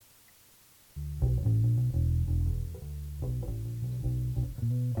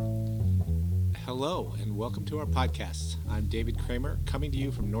Hello, and welcome to our podcast. I'm David Kramer, coming to you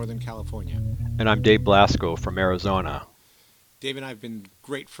from Northern California. And I'm Dave Blasco from Arizona. Dave and I have been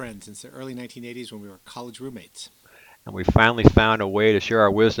great friends since the early 1980s when we were college roommates. And we finally found a way to share our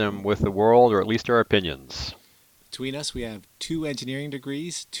wisdom with the world, or at least our opinions. Between us, we have two engineering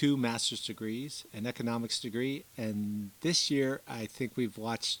degrees, two master's degrees, an economics degree, and this year I think we've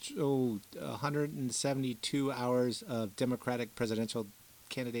watched 172 hours of Democratic presidential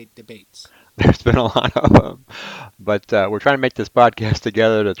candidate debates. There's been a lot of them. But we're trying to make this podcast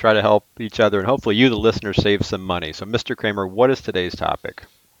together to try to help each other and hopefully you, the listener, save some money. So, Mr. Kramer, what is today's topic?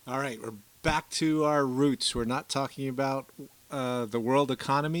 All right, we're back to our roots. We're not talking about the world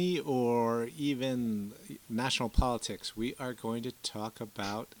economy or even national politics. We are going to talk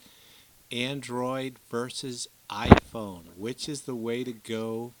about Android versus iPhone. Which is the way to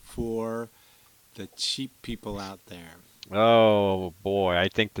go for the cheap people out there? Oh, boy. I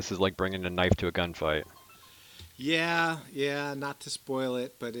think this is like bringing a knife to a gunfight. Yeah, not to spoil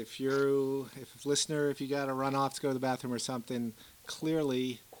it, but if listener, if you got to run off to go to the bathroom or something,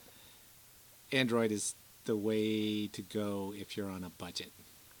 clearly Android is the way to go if you're on a budget.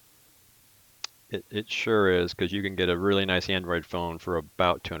 It sure is, because you can get a really nice Android phone for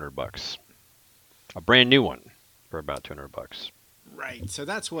about 200 bucks. A brand new one for about 200 bucks. Right. So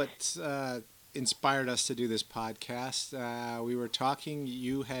that's what inspired us to do this podcast. We were talking.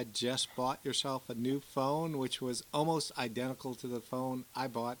 You had just bought yourself a new phone, which was almost identical to the phone I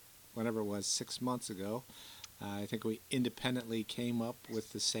bought whenever it was 6 months ago. I think we independently came up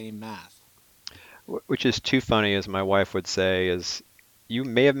with the same math. Which is too funny, as my wife would say, is you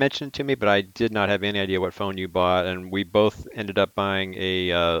may have mentioned it to me, but I did not have any idea what phone you bought, and we both ended up buying a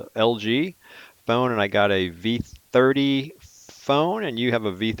LG phone, and I got a V30 phone, and you have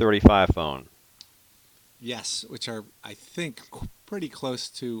a V35 phone. Yes, which are I think pretty close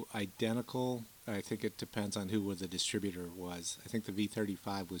to identical. I think it depends on who the distributor was. I think the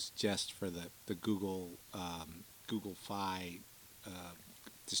V35 was just for the Google Fi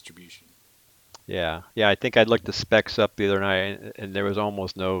distribution. Yeah. I think I looked the specs up the other night, and there was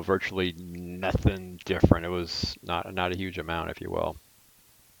almost virtually nothing different. It was not a huge amount, if you will.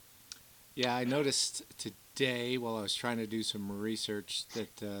 Yeah, I noticed today while I was trying to do some research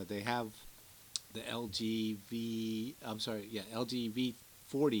that they have the LG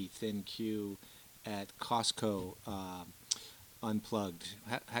V40 Thin Q at Costco unplugged.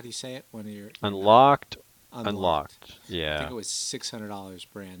 How do you say it when you're not Unlocked, unlocked? unlocked. I think Yeah, it was $600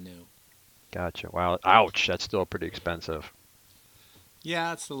 brand new. gotcha. Wow, ouch, that's still pretty expensive.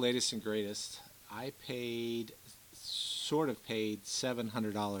 Yeah, it's the latest and greatest. I paid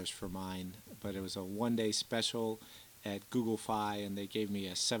 $700 for mine, but it was a 1 day special at Google Fi, and they gave me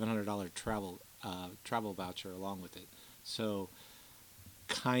a $700 travel voucher along with it. So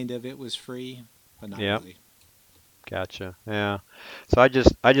kind of it was free, but not Yeah. really. Gotcha. Yeah. So I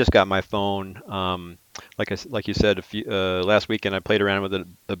just got my phone. Like you said, last weekend I played around with it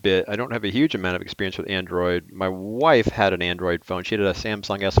a bit. I don't have a huge amount of experience with Android. My wife had an Android phone. She had a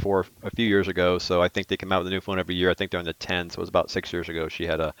Samsung S4 a few years ago. So I think they come out with a new phone every year. I think they're on the 10. So it was about 6 years ago. She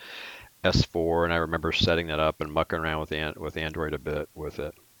had a S4, and I remember setting that up and mucking around with Android a bit with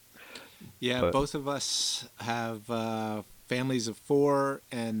it. Yeah, But both of us have families of four,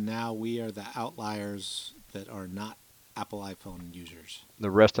 and now we are the outliers that are not Apple iPhone users.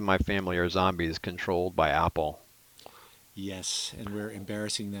 the rest of my family are zombies controlled by Apple. Yes, and we're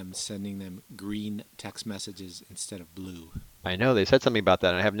embarrassing them, sending them green text messages instead of blue. I know they said something about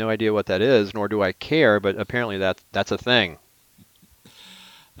that, and I have no idea what that is, nor do I care, but apparently that's a thing.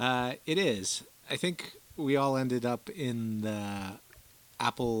 It is. I think we all ended up in the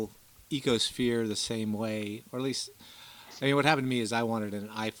Apple ecosphere the same way, or at least, I mean, what happened to me is I wanted an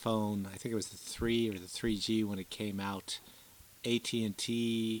iPhone. I think it was the 3 or the 3G when it came out.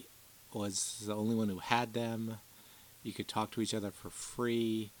 AT&T was the only one who had them. You could talk to each other for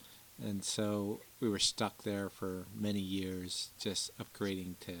free, and so we were stuck there for many years, just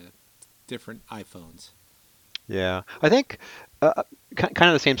upgrading to different iPhones. Yeah, I think kind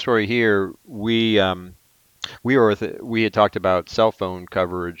of the same story here. We had talked about cell phone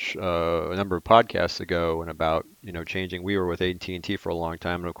coverage a number of podcasts ago, and about changing. We were with AT&T for a long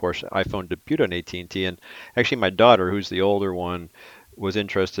time, and of course, iPhone debuted on AT&T. And T. And actually, my daughter, who's the older one, was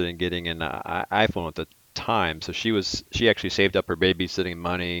interested in getting an iPhone at the time. So she actually saved up her babysitting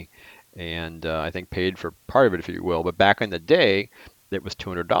money, and I think paid for part of it, if you will. But back in the day, it was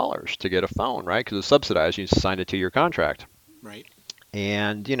 $200 to get a phone, right? Because it was subsidized. You signed a 2-year contract. Right.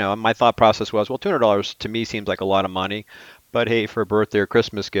 And, my thought process was, well, $200 to me seems like a lot of money. But hey, for a birthday or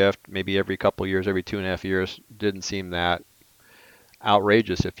Christmas gift, maybe every couple of years, every 2.5 years, didn't seem that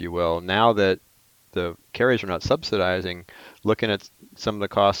outrageous, if you will. Now that the carriers are not subsidizing, looking at some of the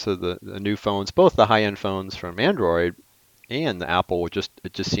costs of the new phones, both the high-end phones from Android and the Apple, it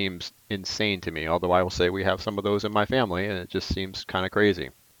just seems insane to me. Although I will say we have some of those in my family, and it just seems kind of crazy.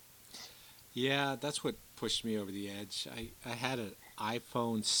 Yeah, that's what pushed me over the edge. I had an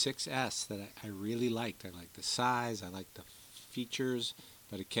iPhone 6S that I really liked. I liked the size, I liked the features,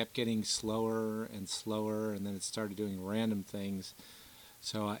 but it kept getting slower and slower, and then it started doing random things.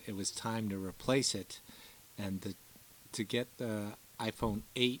 So it was time to replace it. And to get the iPhone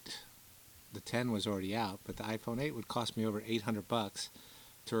 8, the 10 was already out, but the iPhone 8 would cost me over $800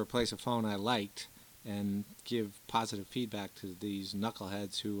 to replace a phone I liked and give positive feedback to these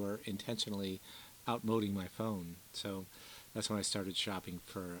knuckleheads who are intentionally outmoding my phone. So that's when I started shopping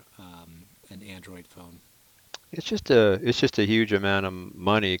for an Android phone. It's just a huge amount of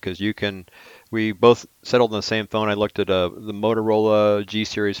money because we both settled on the same phone. I looked at the Motorola G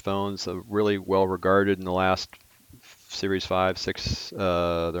series phones, really well regarded in the last Series 5, 6.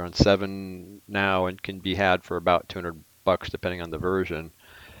 They're on 7 now and can be had for about $200 depending on the version.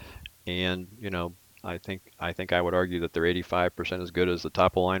 And I think I would argue that they're 85% as good as the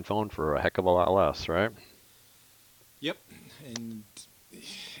top of line phone for a heck of a lot less, right? Yep, and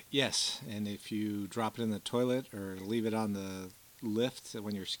yes, and if you drop it in the toilet or leave it on the lift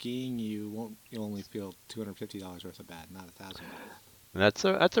when you're skiing, you'll only feel $250 worth of bad, not 1,000. And that's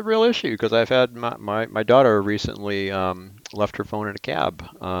a real issue because I've had my daughter recently left her phone in a cab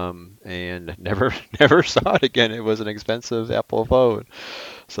and never never saw it again. It was an expensive Apple phone.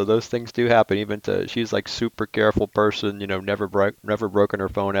 So those things do happen. She's like super careful person, never broken her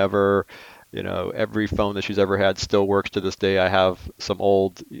phone ever. Every phone that she's ever had still works to this day. I have some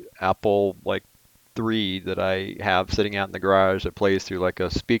old Apple like 3 that I have sitting out in the garage that plays through like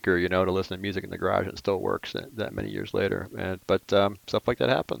a speaker, to listen to music in the garage and it still works that many years later. But stuff like that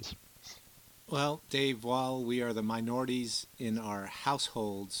happens. Well, Dave, while we are the minorities in our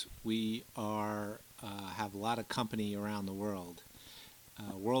households, we are have a lot of company around the world.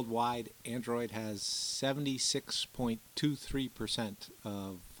 Worldwide, Android has 76.23%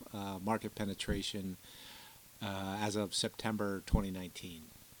 of market penetration as of September 2019.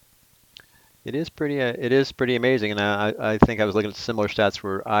 It is pretty amazing, and I think I was looking at similar stats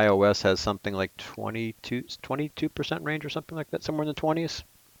where iOS has something like 22% range or something like that, somewhere in the 20s.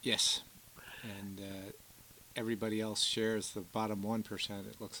 Yes, and everybody else shares the bottom 1%,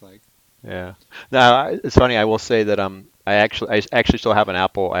 it looks like. Yeah. Now it's funny. I will say that I actually still have an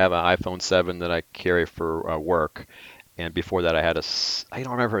Apple. I have an iPhone 7 that I carry for work, and before that I had I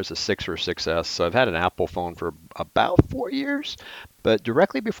don't remember if it's a 6 or a 6S. So I've had an Apple phone for about 4 years, but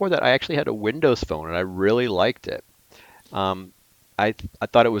directly before that I actually had a Windows phone and I really liked it. Um, I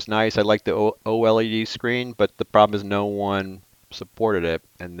thought it was nice. I liked the OLED screen, but the problem is no one supported it.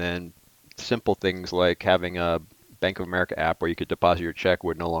 And then simple things like having a Bank of America app where you could deposit your check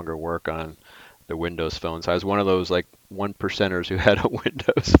would no longer work on the Windows phone. So I was one of those like 1%ers who had a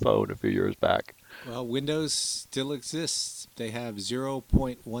Windows phone a few years back. Well, Windows still exists. They have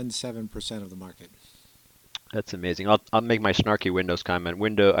 0.17% of the market. That's amazing. I'll make my snarky Windows comment.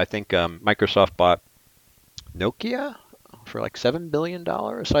 I think Microsoft bought Nokia for like $7 billion.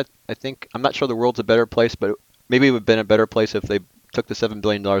 So I think I'm not sure the world's a better place, but maybe it would have been a better place if they took the $7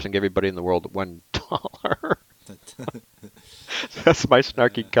 billion and gave everybody in the world $1. That's my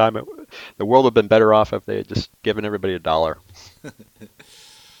snarky comment. The world would have been better off if they had just given everybody $1.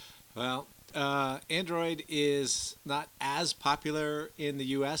 Well, Android is not as popular in the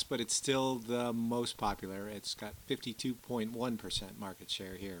US, but it's still the most popular. It's got 52.1% market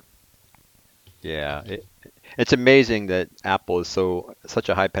share here. Yeah, it's amazing that Apple is such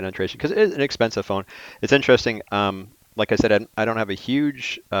a high penetration because it is an expensive phone. It's interesting. Like I said, I don't have a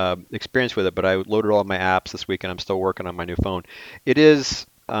huge experience with it, but I loaded all of my apps this week, and I'm still working on my new phone. It is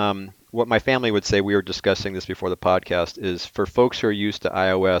what my family would say. We were discussing this before the podcast. Is for folks who are used to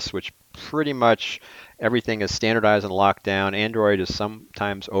iOS, which pretty much everything is standardized and locked down. Android is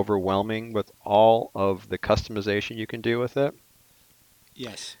sometimes overwhelming with all of the customization you can do with it.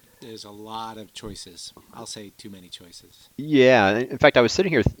 Yes, there's a lot of choices. I'll say too many choices. Yeah, in fact, I was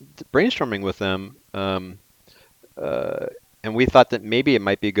sitting here brainstorming with them, uh, and we thought that maybe it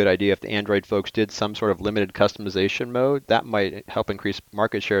might be a good idea if the Android folks did some sort of limited customization mode. That might help increase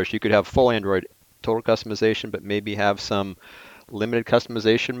market share. So you could have full Android total customization, but maybe have some limited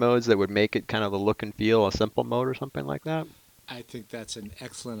customization modes that would make it kind of the look and feel a simple mode or something like that. I think that's an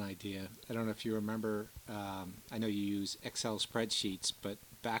excellent idea. I don't know if you remember, I know you use Excel spreadsheets, but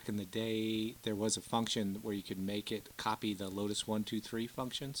back in the day, there was a function where you could make it copy the Lotus 1, 2, 3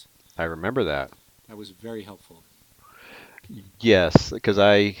 functions. I remember that. That was very helpful. Yes, because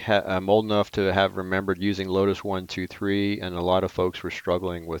I'm old enough to have remembered using Lotus 123, and a lot of folks were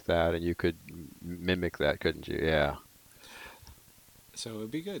struggling with that, and you could mimic that, couldn't you? Yeah. So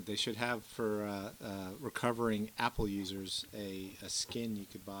it'd be good. They should have for recovering Apple users a skin you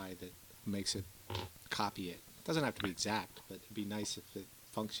could buy that makes it copy it. It doesn't have to be exact, but it'd be nice if it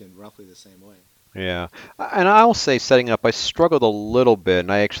functioned roughly the same way. Yeah, and I'll say setting up, I struggled a little bit,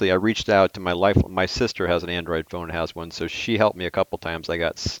 and I reached out to my sister has an Android phone, has one, so she helped me a couple times. I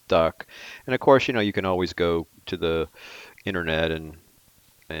got stuck, and of course, you can always go to the internet and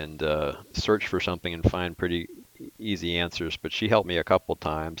search for something and find pretty easy answers. But she helped me a couple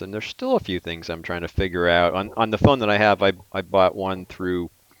times, and there's still a few things I'm trying to figure out. On the phone that I have, I bought one through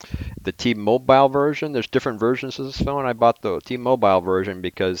the T-Mobile version. There's different versions of this phone. I bought the T-Mobile version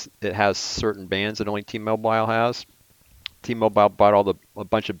because it has certain bands that only T-Mobile has. T-Mobile bought a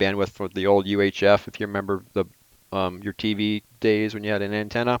bunch of bandwidth for the old UHF, if you remember the your TV days when you had an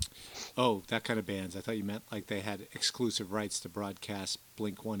antenna. Oh, that kind of bands. I thought you meant like they had exclusive rights to broadcast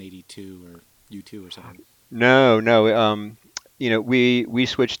Blink 182 or U2 or something. No, no. We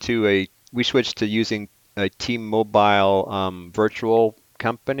switched to using a T-Mobile virtual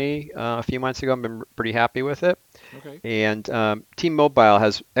company a few months ago. I've been pretty happy with it. Okay. And T-Mobile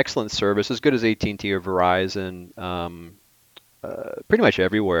has excellent service, as good as AT&T or Verizon, pretty much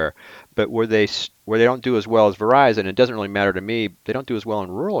everywhere. But where they don't do as well as Verizon, it doesn't really matter to me. They don't do as well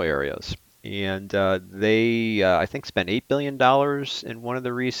in rural areas. And they, I think, spent $8 billion in one of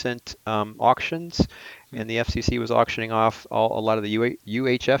the recent auctions, Hmm. and the FCC was auctioning off a lot of the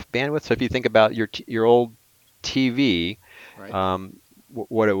UHF bandwidth. So if you think about your old TV, Right. um,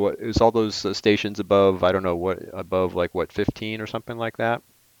 what it was all those stations above, I don't know what, above like what, 15 or something like that.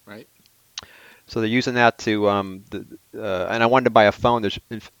 Right. So they're using that to and I wanted to buy a phone.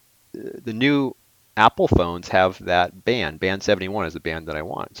 The new Apple phones have that band. Band 71 is the band that I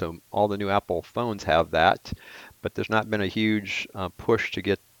want. So all the new Apple phones have that, but there's not been a huge push to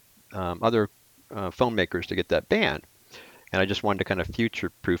get other phone makers to get that band. And I just wanted to kind of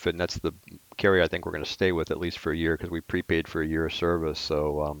future-proof it, and that's the carrier I think we're going to stay with at least for a year because we prepaid for a year of service.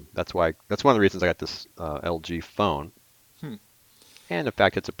 So that's one of the reasons I got this LG phone. Hmm. And in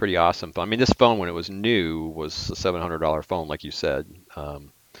fact, it's a pretty awesome phone. I mean, this phone when it was new was a $700 phone, like you said.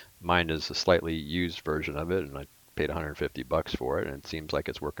 Mine is a slightly used version of it, and I paid 150 bucks for it, and it seems like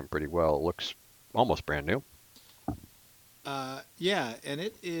it's working pretty well. It looks almost brand new. Yeah, and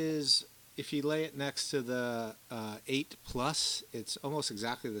it is. If you lay it next to the 8 Plus, it's almost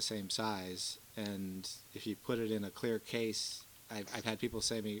exactly the same size. And if you put it in a clear case, I've had people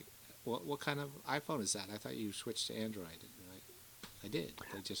say to me, what kind of iPhone is that? I thought you switched to Android. And I did.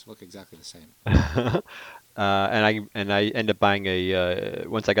 They just look exactly the same. And I ended up buying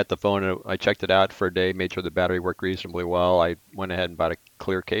once I got the phone, I checked it out for a day, made sure the battery worked reasonably well. I went ahead and bought a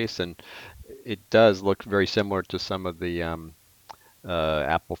clear case, and it does look very similar to some of the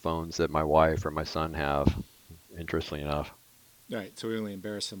Apple phones that my wife or my son have, interestingly enough. All right, so we only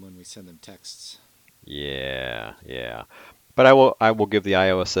embarrass them when we send them texts. Yeah, yeah. But I will give the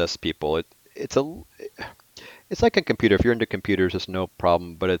iOSS people it's like a computer. If you're into computers, it's no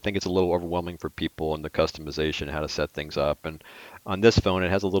problem, but I think it's a little overwhelming for people in the customization, how to set things up. And on this phone,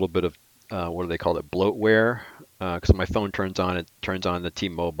 it has a little bit of what do they call it, bloatware? Because my phone it turns on the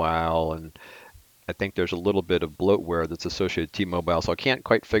T-Mobile, and I think there's a little bit of bloatware that's associated with T-Mobile. So I can't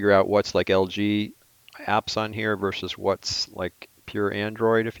quite figure out what's like LG apps on here versus what's like pure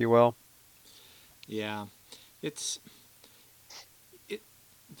Android, if you will. Yeah, it's it.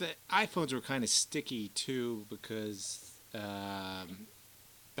 The iPhones were kind of sticky too because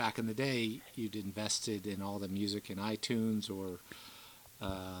back in the day you'd invested in all the music in iTunes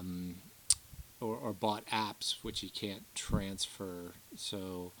um, or bought apps which you can't transfer.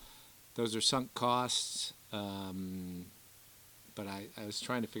 So those are sunk costs. But I was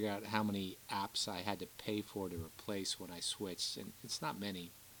trying to figure out how many apps I had to pay for to replace when I switched, and it's not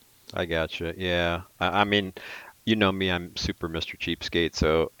many. I gotcha. Yeah. I mean, you know me, I'm super Mr. Cheapskate,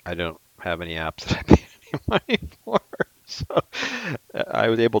 so I don't have any apps that I pay any money for. So I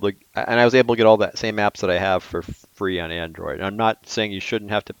was able to get all that same apps that I have for free on Android. I'm not saying you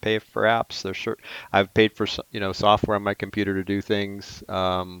shouldn't have to pay for apps. I've paid for software on my computer to do things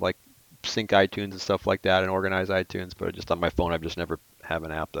like sync iTunes and stuff like that and organize iTunes, but just on my phone, I've just never have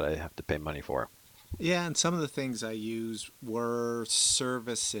an app that I have to pay money for. Yeah, and some of the things I used were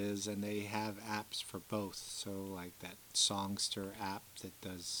services, and they have apps for both. So, like that Songster app that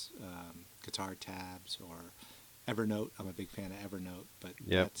does guitar tabs, or Evernote. I'm a big fan of Evernote, but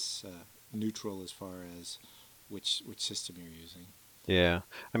Yep. that's neutral as far as which system you're using. Yeah.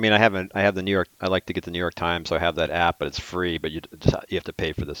 I mean, I have the New York, I like to get the New York Times, so I have that app, but it's free, but you have to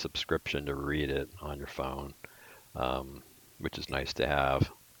pay for the subscription to read it on your phone, um, which is nice to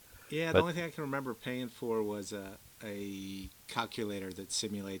have. Yeah, the But only thing I can remember paying for was a calculator that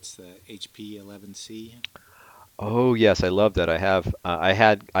simulates the HP 11C. oh yes, I love that.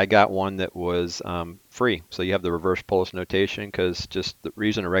 I got one that was free, so you have the reverse Polish notation because just the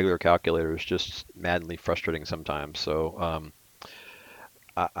reason a regular calculator is just madly frustrating sometimes. So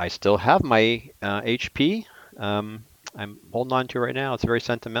I still have my HP. I'm holding on to it right now. It's very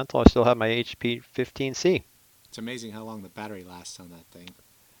sentimental. I still have my HP 15C. It's amazing how long the battery lasts on that thing.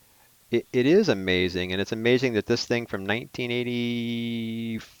 It is amazing, and it's amazing that this thing from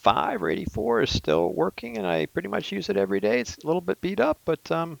 1985 or 84 is still working, and I pretty much use it every day. It's a little bit beat up, but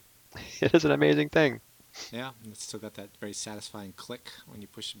it is an amazing thing. Yeah, and it's still got that very satisfying click when you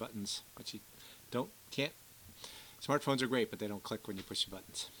push the buttons, but you can't. Smartphones are great, but they don't click when you push the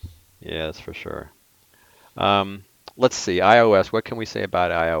buttons. Yeah, that's for sure. Um, let's see, iOS. What can we say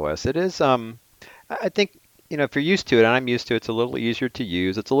about iOS? It is, I think, if you're used to it, and I'm used to it, it's a little easier to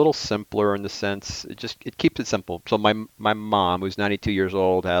use. It's a little simpler in the sense it keeps it simple. So my mom, who's 92 years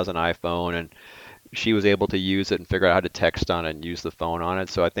old, has an iPhone, and she was able to use it and figure out how to text on it and use the phone on it.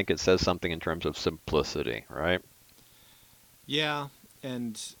 So I think it says something in terms of simplicity, right? Yeah,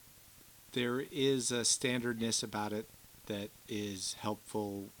 and there is a standardness about it that is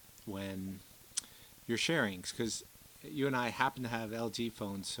helpful when you're sharing, because you and I happen to have LG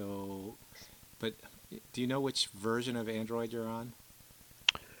phones. So, but do you know which version of Android you're on?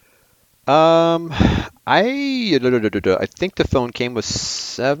 Um, I think the phone came with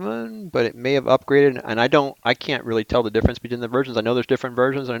 7, but it may have upgraded, and I can't really tell the difference between the versions. I know there's different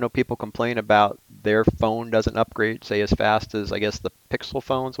versions, and I know people complain about their phone doesn't upgrade, say, as fast as I guess the Pixel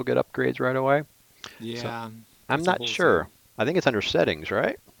phones will get upgrades right away. So Yeah, I'm that's a not whole thing. sure. I think it's under settings,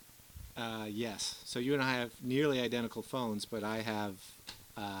 right? Yes. So you and I have nearly identical phones, but I have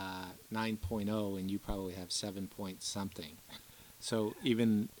 9.0 and you probably have 7 point something. So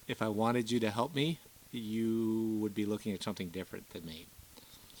even if I wanted you to help me, you would be looking at something different than me.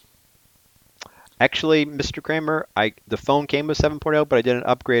 Actually, Mr. Kramer, the phone came with 7.0, but I did an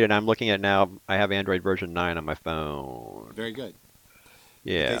upgrade, and I'm looking at now. I have Android version 9 on my phone. Very good.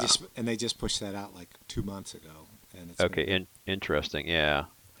 But Yeah. they just pushed that out like 2 months ago, and it's been Okay. Interesting. Yeah.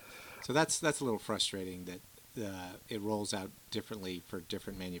 so that's a little frustrating that it rolls out differently for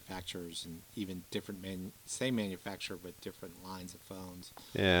different manufacturers and even same manufacturer but different lines of phones.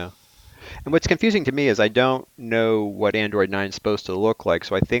 Yeah. And what's confusing to me is I don't know what Android 9 is supposed to look like.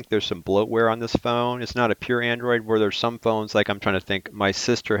 So I think there's some bloatware on this phone. It's not a pure Android where there's some phones, like I'm trying to think. My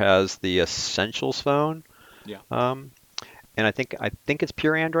sister has the Essentials phone, Yeah. um, and I think it's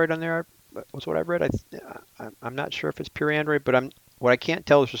pure Android on there. Was what I've read. I'm not sure if it's pure Android, but what I can't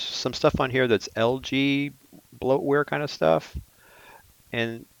tell is just some stuff on here that's LG bloatware kind of stuff,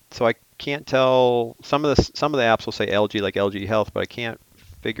 and so I can't tell. Some of the apps will say LG, like LG Health, but I can't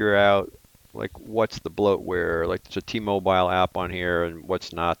figure out like what's the bloatware. Like there's a T-Mobile app on here, and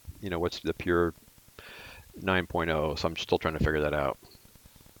what's not. What's the pure 9.0. So I'm still trying to figure that out.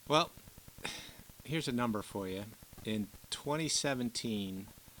 Well, here's a number for you. In 2017,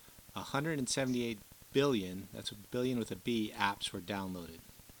 178 billion, that's a billion with a B, apps were downloaded.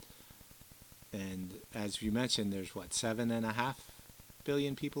 And as you mentioned, there's what, 7.5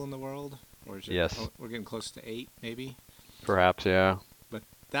 billion people in the world? Or is it, Yes, oh, we're getting close to 8 maybe? perhaps. Yeah, But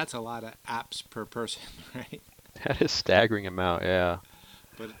that's a lot of apps per person, right? that is staggering amount. Yeah.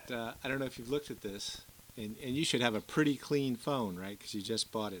 But I don't know if you've looked at this, and you should have a pretty clean phone, right? Because you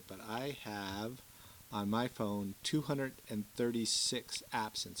just bought it. But I have on my phone 236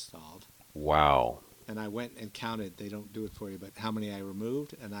 apps installed. Wow. And I went and counted. They don't do it for you, but how many I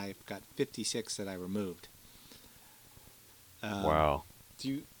removed, and I've got 56 that I removed. Um, Wow. do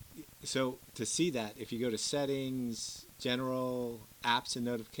you? So to see that, if you go to settings, general, apps and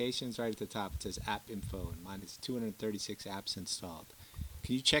notifications, right at the top it says app info, and mine is 236 apps installed.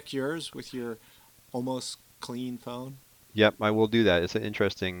 Can you check yours with your almost clean phone? Yep, I will do that. It's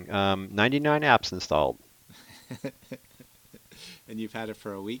interesting. 99 apps installed. And you've had it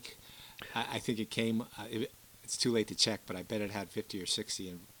for a week. I think it came. It's too late to check, but I bet it had 50 or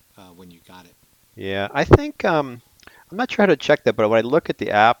 60 when you got it. Yeah, I think I'm not sure how to check that, but when I look at the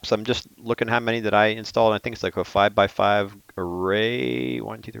apps, I'm just looking how many that I installed. I think it's like a 5 by 5 array,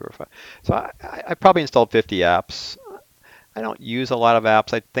 1, 2, 3, 4, 5. So I probably installed 50 apps. I don't use a lot of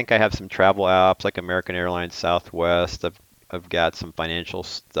apps. I think I have some travel apps like American Airlines, Southwest. I've got some financial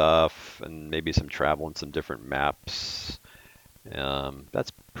stuff and maybe some travel and some different maps.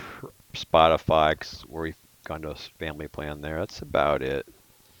 That's Spotify 'cause gone to a family plan there. That's about it.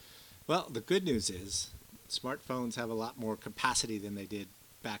 Well, the good news is smartphones have a lot more capacity than they did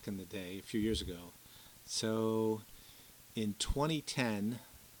back in the day, a few years ago. So in 2010,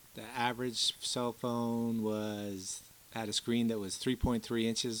 the average cell phone was had a screen that was 3.3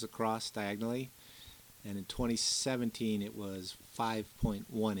 inches across diagonally, and in 2017 it was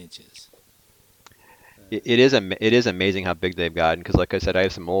 5.1 inches. It is amazing how big they've gotten because, like I said, I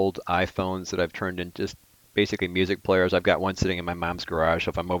have some old iPhones that I've turned into just basically music players. I've got one sitting in my mom's garage. So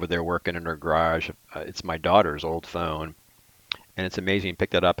if I'm over there working in her garage, it's my daughter's old phone, and it's amazing to pick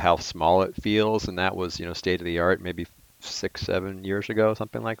that up how small it feels. And that was, state of the art maybe 6, 7 years ago,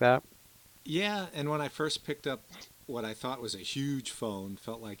 something like that. Yeah, and when I first picked up what I thought was a huge phone,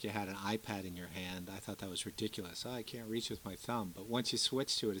 felt like you had an iPad in your hand. I thought that was ridiculous. Oh, I can't reach with my thumb. But once you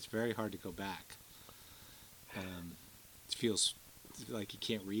switch to it, it's very hard to go back. It feels like you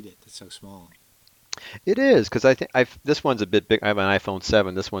can't read it. It's so small. It is because I think I've this one's a bit big. I have an iPhone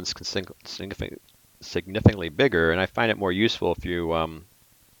 7. This one's significantly bigger, and I find it more useful if you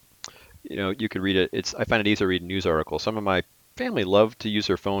could read it. I find it easier to read news articles. Some of my family love to use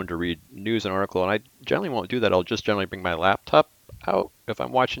their phone to read news and article, and I generally won't do that. I'll just generally bring my laptop out. If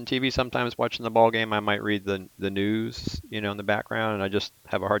I'm watching TV, sometimes watching the ball game, I might read the news, in the background, and I just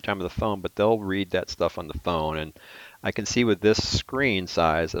have a hard time with the phone. But they'll read that stuff on the phone, and I can see with this screen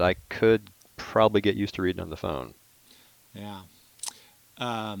size that I could probably get used to reading on the phone. Yeah.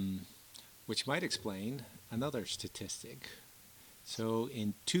 Um, which might explain another statistic. So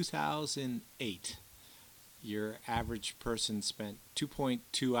in 2008, your average person spent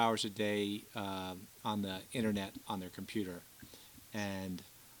 2.2 hours a day on the internet on their computer and zero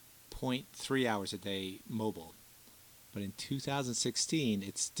point 0.3 hours a day mobile. But in 2016,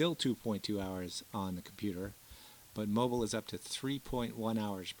 it's still 2.2 hours on the computer, but mobile is up to 3.1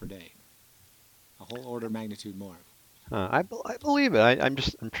 hours per day, a whole order of magnitude more. I believe it. I'm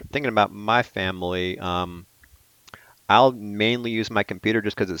thinking about my family. I'll mainly use my computer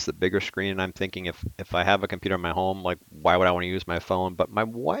just because it's the bigger screen, and I'm thinking if I have a computer in my home, like why would I want to use my phone? But my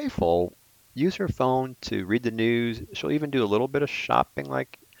wife will use her phone to read the news. She'll even do a little bit of shopping,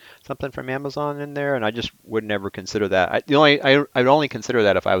 like something from Amazon in there, and I just would never consider that. I'd only consider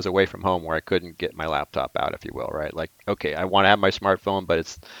that if I was away from home where I couldn't get my laptop out, if you will, right? Like, okay, I want to have my smartphone, but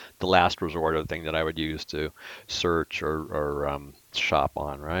it's the last resort of the thing that I would use to search or shop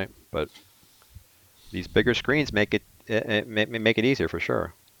on, right? But these bigger screens make it easier for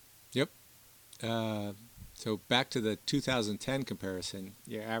sure. Yep. Uh, so back to the 2010 comparison,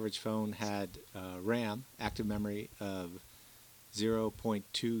 your average phone had RAM, active memory of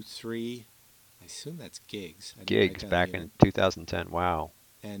 0.23. I assume that's gigs. I didn't write Gigs down the back unit. in 2010. Wow.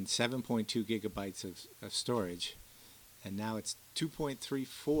 And 7.2 gigabytes of storage. And now it's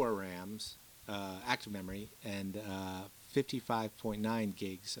 2.34 RAMs, active memory, and 55.9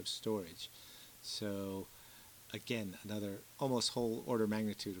 gigs of storage. So again, another almost whole order of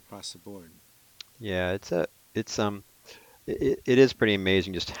magnitude across the board. Yeah, it is pretty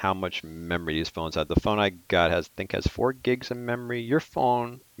amazing just how much memory these phones have. The phone I got has 4 gigs of memory. Your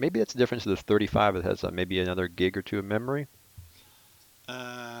phone, maybe that's the difference to the 35. It has maybe another gig or two of memory.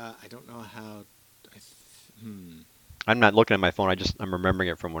 I don't know how. I I'm not looking at my phone. I'm remembering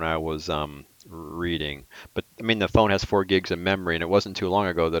it from when I was reading. But I mean, the phone has 4 gigs of memory, and it wasn't too long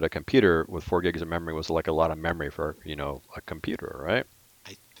ago that a computer with 4 gigs of memory was like a lot of memory for a computer, right?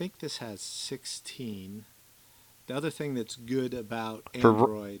 I think this has 16. The other thing that's good about For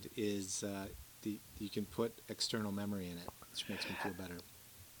Android is you can put external memory in it, which makes me feel better.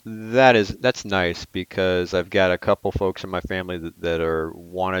 That's nice because I've got a couple folks in my family that are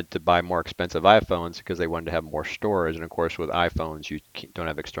wanted to buy more expensive iPhones because they wanted to have more storage. And of course, with iPhones, you don't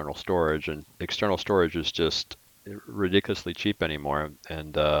have external storage, and external storage is just ridiculously cheap anymore.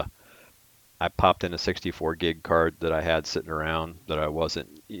 And I popped in a 64 gig card that I had sitting around that I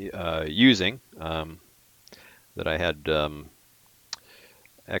wasn't using, that I had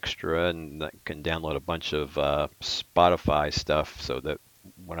extra, and that can download a bunch of Spotify stuff so that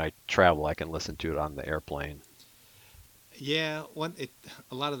when I travel, I can listen to it on the airplane. Yeah,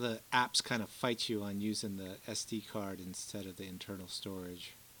 a lot of the apps kind of fight you on using the SD card instead of the internal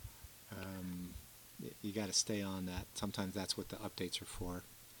storage. Um, you got to stay on that. Sometimes that's what the updates are for.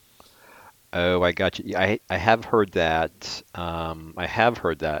 Oh, I got you. Yeah, I have heard that. I have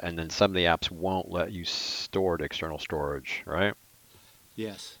heard that, and then some of the apps won't let you store to external storage, right?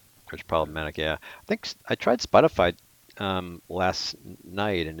 Yes. Which is problematic. Yeah, I think I tried Spotify last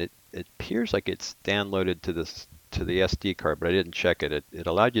night, and it appears like it's downloaded to the SD card, but I didn't check it. It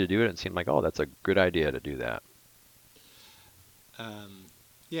allowed you to do it, and it seemed like, oh, that's a good idea to do that. Um,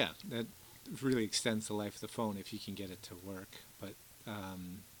 yeah. really extends the life of the phone if you can get it to work. But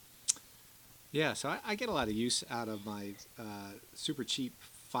yeah, so I get a lot of use out of my super cheap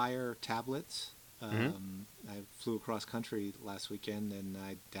Fire tablets. Hmm. I flew across country last weekend and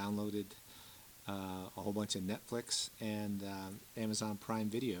I downloaded a whole bunch of Netflix and Amazon Prime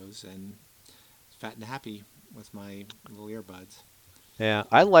videos and fat and happy with my little earbuds. Yeah,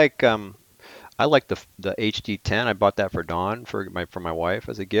 I like the HD10. I bought that for Dawn for my wife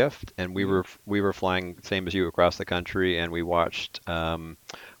as a gift, and Mm-hmm. we were flying same as you across the country, and we watched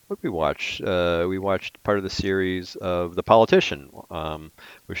what did we watch? We watched part of the series of The Politician,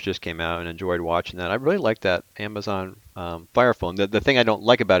 which just came out, and enjoyed watching that. I really like that Amazon Fire Phone. The thing I don't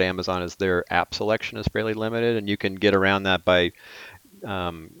like about Amazon is their app selection is fairly limited, and you can get around that by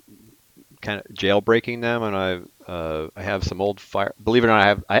um, kind of jailbreaking them. And I have some old Fire. Believe it or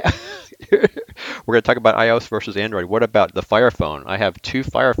not, I we're going to talk about iOS versus Android. What about the Fire Phone? I have two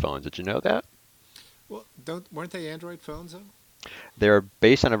Fire Phones. Did you know that? Well, don't weren't they Android phones though? They're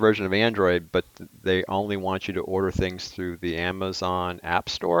based on a version of Android, but they only want you to order things through the Amazon App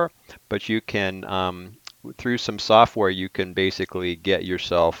Store. But you can, through some software, you can basically get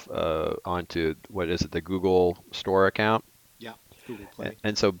yourself onto what is it, the Google Store account. Yeah, Google Play.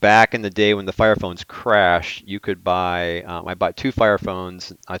 And so back in the day when the Fire Phones crashed, you could buy. I bought two Fire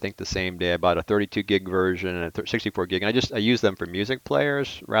Phones. I think the same day. I bought a 32 gig version and a 64 gig. And I use them for music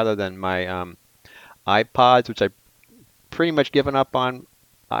players rather than my iPods, which I pretty much given up on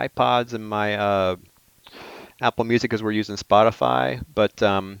iPods and my Apple Music because we're using Spotify. But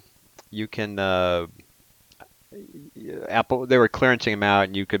you can Apple they were clearancing them out,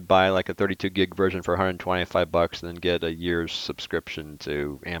 and you could buy like a 32 gig version for 125 bucks, and then get a year's subscription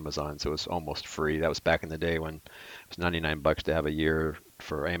to Amazon. So it's almost free. That was back in the day when it was 99 bucks to have a year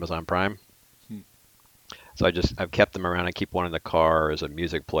for Amazon Prime. Hmm. So I've kept them around. I keep one in the car as a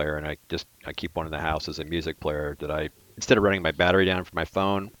music player, and I keep one in the house as a music player that I instead of running my battery down for my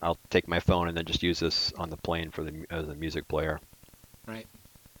phone, I'll take my phone and then just use this on the plane for the as a music player. Right.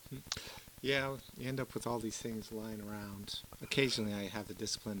 Hmm. Yeah, you end up with all these things lying around. Occasionally, I have the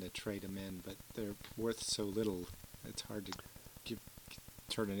discipline to trade them in, but they're worth so little. It's hard to give,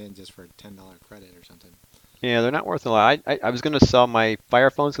 turn it in just for a $10 credit or something. Yeah, they're not worth a lot. I was going to sell my Fire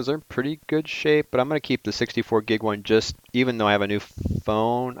phones because they're in pretty good shape, but I'm going to keep the 64 gig one just even though I have a new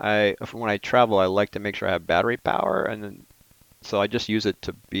phone. When I travel, I like to make sure I have battery power, and then so I just use it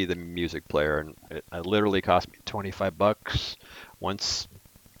to be the music player, and it literally cost me 25 bucks once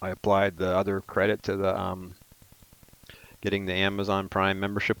I applied the other credit to the getting the Amazon Prime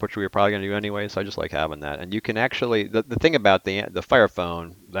membership, which we were probably going to do anyway. So I just like having that. And you can actually the thing about the Fire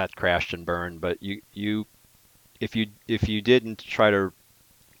phone that crashed and burned, but you if you didn't try to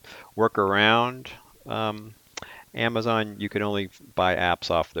work around Amazon, you can only buy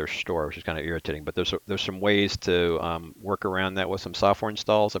apps off their store, which is kind of irritating. But there's some ways to work around that with some software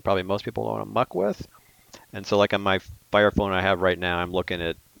installs that probably most people don't want to muck with. And so, like on my Fire phone I have right now, I'm looking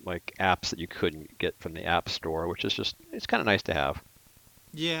at like apps that you couldn't get from the App Store, which is just it's kind of nice to have.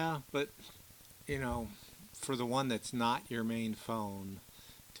 Yeah, but you know, for the one that's not your main phone,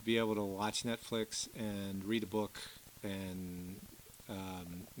 to be able to watch Netflix and read a book and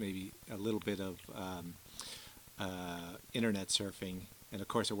maybe a little bit of internet surfing, and of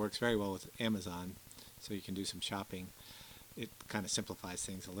course it works very well with Amazon, so you can do some shopping. It kind of simplifies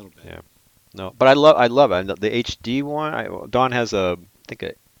things a little bit. Yeah. No, but I love it. The HD one. Dawn has I think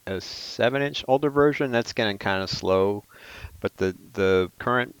a 7-inch older version. That's getting kind of slow, but the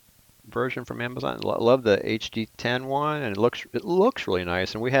current version from Amazon, love the HD10 one, and it looks really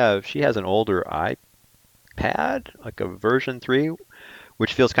nice. And she has an older iPad, like a version 3,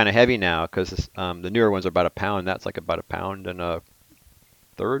 which feels kind of heavy now because the newer ones are about a pound. That's like about a pound and a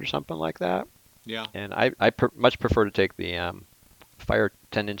third or something like that. Yeah. And much prefer to take the Fire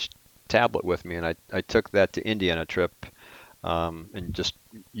 10-inch tablet with me, and I took that to India on a trip, and just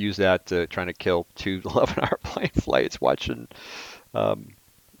used that to trying to kill two 11-hour plane flights watching, um,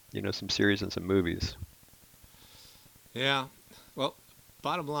 some series and some movies. Yeah. Well,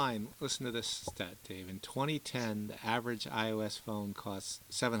 bottom line, listen to this stat, Dave. In 2010, the average iOS phone costs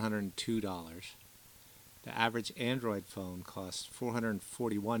 $702. The average Android phone costs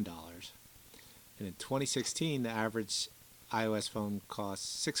 $441. And in 2016, the average iOS phone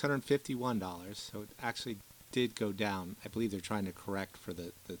costs $651. So it actually did go down. I believe they're trying to correct for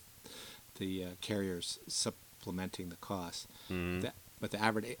the carriers supplementing the cost. Mm, But the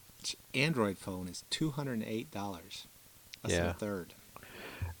average Android phone is $208. Less than a yeah, third.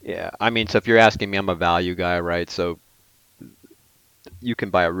 yeah. I mean, so if you're asking me, I'm a value guy, right? So you can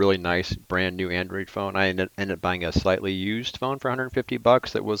buy a really nice brand new Android phone. I ended up buying a slightly used phone for 150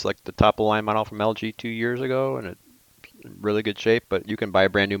 bucks that was like the top of the line model from LG 2 years ago, and it's in really good shape. But you can buy a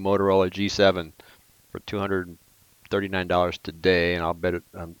brand new Motorola G7 for $239 today, and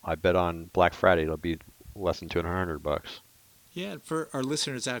I bet on Black Friday it'll be less than 200 bucks. Yeah, for our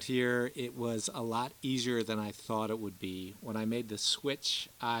listeners out here, it was a lot easier than I thought it would be. When I made the switch,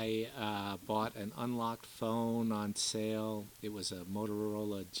 I bought an unlocked phone on sale. It was a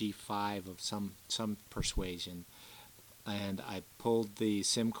Motorola G5 of some persuasion, and I pulled the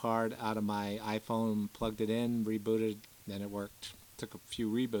SIM card out of my iPhone, plugged it in, rebooted, then it worked. Took a few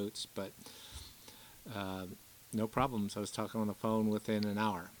reboots, but uh, no problems. I was talking on the phone within an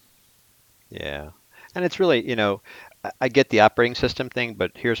hour. Yeah. And it's really, I get the operating system thing,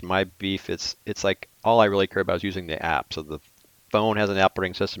 but here's my beef. It's like all I really care about is using the app. So the phone has an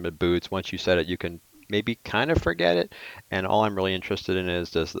operating system, it boots. Once you set it, you can maybe kind of forget it. And all I'm really interested in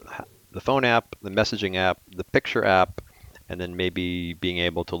is does the phone app, the messaging app, the picture app, and then maybe being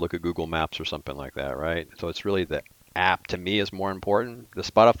able to look at Google Maps or something like that, right? So it's really the app to me is more important. The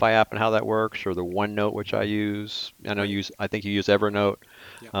Spotify app and how that works, or the OneNote which I use. Right. I think you use Evernote.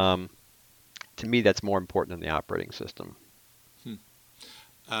 Yep. Um, to me, that's more important than the operating system. Hmm.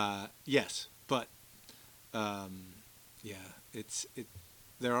 Yes, but um, yeah, it.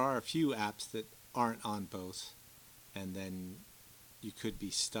 There are a few apps that aren't on both, and then you could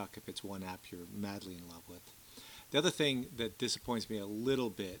be stuck if it's one app you're madly in love with. The other thing that disappoints me a little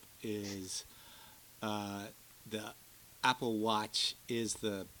bit is uh, the Apple Watch is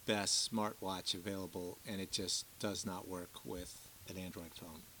the best smartwatch available, and it just does not work with an Android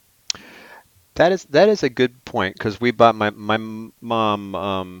phone. That is a good point because we bought my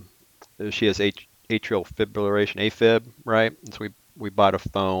mom. She has atrial fibrillation, AFib, right? And so we bought a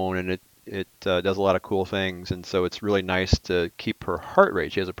phone, and it does a lot of cool things, and so it's really nice to keep her heart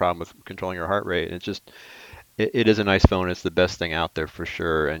rate. She has a problem with controlling her heart rate, and it is a nice phone. It's the best thing out there for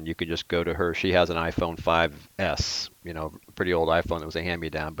sure, and you can just go to her. She has an iPhone 5S, a pretty old iPhone that was a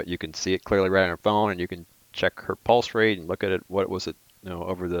hand-me-down, but you can see it clearly right on her phone, and you can check her pulse rate and look at it. What was it,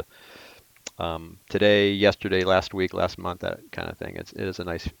 over the today, yesterday, last week, last month, that kind of thing. It is a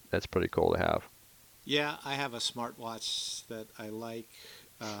nice. That's pretty cool to have. Yeah, I have a smartwatch that I like,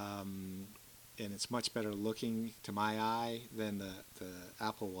 um, and it's much better looking to my eye than the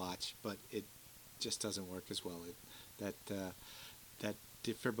Apple Watch, but it just doesn't work as well. That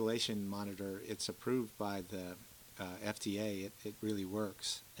defibrillation monitor, it's approved by the FDA. It really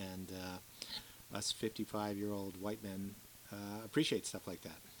works, and us 55-year-old white men appreciate stuff like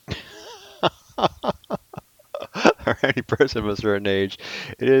that. Or any person of a certain age,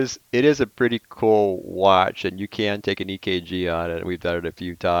 it is a pretty cool watch, and you can take an EKG on it. We've done it a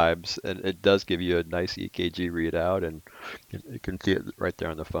few times, and it does give you a nice EKG readout, and you can see it right there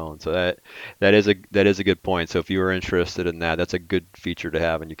on the phone. So that is a good point. So if you are interested in that, that's a good feature to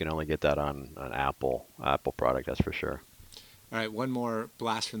have, and you can only get that on an Apple product, that's for sure. All right, one more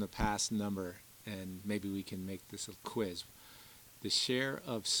blast from the past number, and maybe we can make this a quiz. The share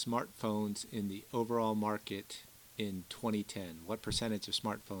of smartphones in the overall market in 2010. What percentage of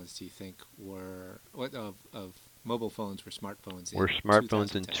smartphones do you think were what of mobile phones were smartphones Were in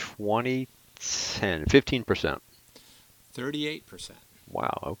smartphones in 2010? 2010? 15%. 38%.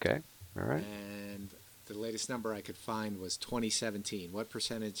 Wow. Okay. All right. And the latest number I could find was 2017. What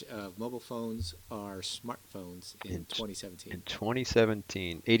percentage of mobile phones are smartphones in In 2017? in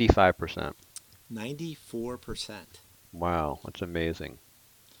 2017, 85%. 94%. Wow, that's amazing.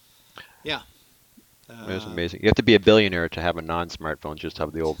 Yeah. That's Uh, amazing. You have to be a billionaire to have a non-smartphone, just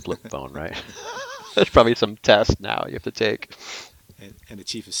have the old flip phone, right? There's probably some test now you have to take. and a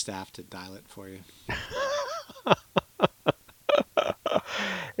chief of staff to dial it for you.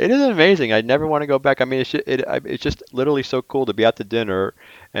 It is amazing. I never want to go back. I mean, it's just literally so cool to be out to dinner,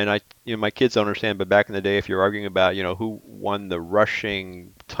 and my kids don't understand, but back in the day, if you're arguing about, who won the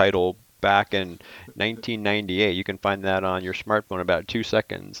rushing title back in 1998, you can find that on your smartphone in about 2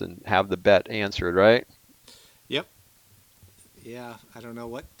 seconds and have the bet answered, right? Yep. Yeah. I don't know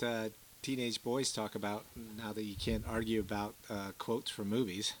what teenage boys talk about now that you can't argue about quotes from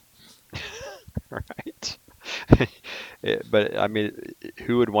movies. Right. But I mean,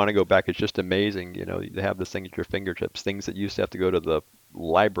 who would want to go back? It's just amazing, to have this thing at your fingertips. Things that used to have to go to the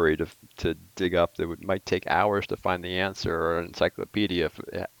library to dig up that might take hours to find the answer, or an encyclopedia,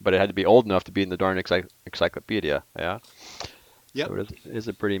 but it had to be old enough to be in the darn encyclopedia. Yeah. Yep. So it is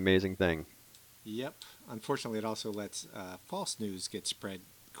a pretty amazing thing. Yep. Unfortunately, it also lets false news get spread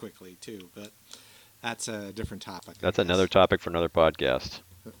quickly too, but that's a different topic, I That's another guess. topic for another podcast.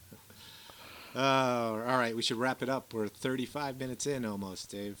 All right, we should wrap it up. We're 35 minutes in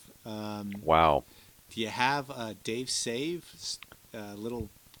almost, Dave. Wow. Do you have a Dave Save, a little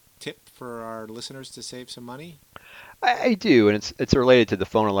tip for our listeners to save some money? I do, and it's related to the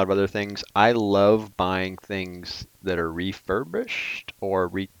phone and a lot of other things. I love buying things that are refurbished or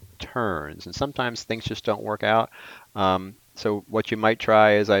returns, and sometimes things just don't work out. So what you might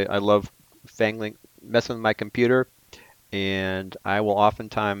try is I love messing with my computer, and I will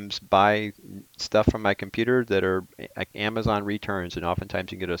oftentimes buy stuff from my computer that are like Amazon returns, and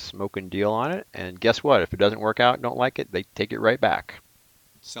oftentimes you get a smoking deal on it. And guess what? If it doesn't work out, don't like it, they take it right back.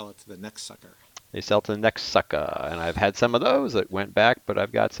 Sell it to the next sucker. They sell to the next sucker. And I've had some of those that went back, but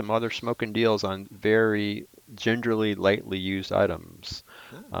I've got some other smoking deals on very gingerly, lightly used items.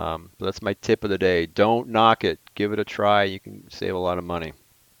 Huh. So that's my tip of the day. Don't knock it. Give it a try. You can save a lot of money.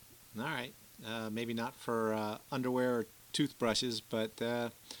 All right. Maybe not for underwear or toothbrushes, but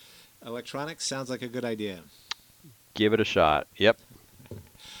electronics sounds like a good idea. Give it a shot. Yep.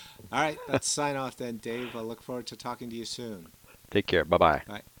 All right, let's sign off then, Dave. I look forward to talking to you soon. Take care. Bye bye.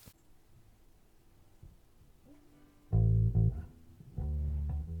 Bye.